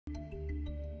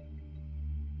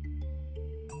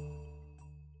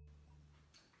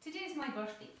my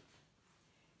birthday.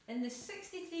 In the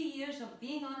 63 years of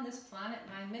being on this planet,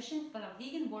 my mission for a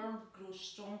vegan world grows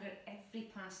stronger every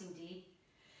passing day.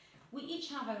 We each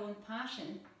have our own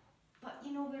passion, but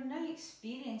we're now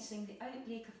experiencing the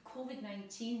outbreak of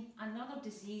COVID-19, another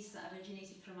disease that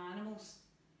originated from animals.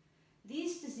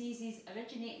 These diseases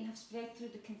originate and have spread through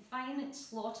the confinement,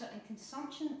 slaughter and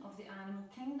consumption of the animal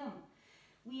kingdom.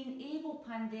 We enable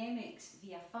pandemics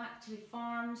via factory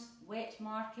farms, wet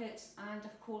markets and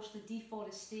of course the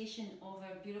deforestation of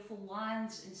our beautiful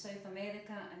lands in South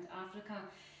America and Africa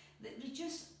that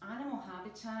reduce animal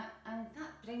habitat, and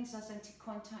that brings us into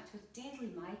contact with deadly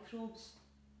microbes.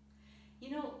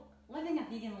 Living a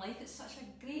vegan life is such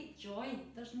a great joy.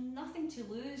 There's nothing to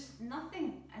lose,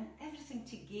 nothing, and everything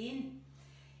to gain.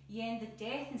 You end the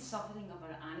death and suffering of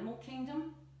our animal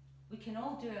kingdom. We can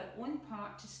all do our own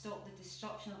part to stop the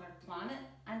destruction of our planet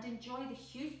and enjoy the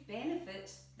huge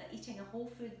benefits that eating a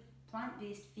whole food,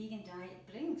 plant-based vegan diet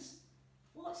brings.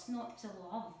 What's not to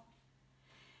love?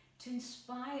 To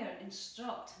inspire,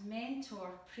 instruct, mentor,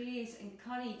 praise,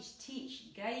 encourage,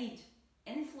 teach, guide,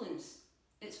 influence.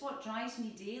 It's what drives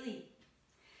me daily.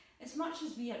 As much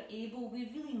as we are able,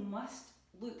 we really must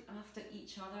look after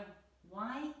each other.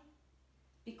 Why?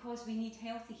 Because we need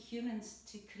healthy humans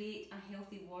to create a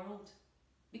healthy world.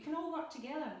 We can all work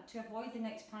together to avoid the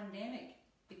next pandemic,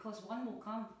 because one will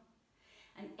come.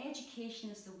 And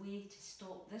education is the way to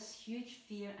stop this huge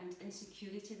fear and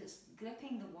insecurity that's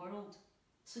gripping the world.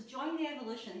 So join the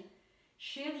evolution,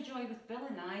 share the joy with Bill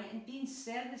and I, and be in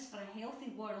service for a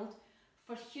healthy world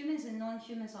for humans and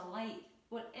non-humans alike.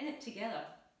 We're in it together.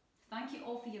 Thank you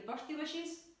all for your birthday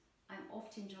wishes. I'm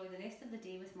off to enjoy the rest of the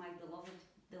day with my beloved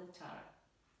Bill Tara.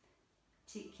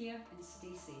 Take care and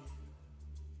stay safe.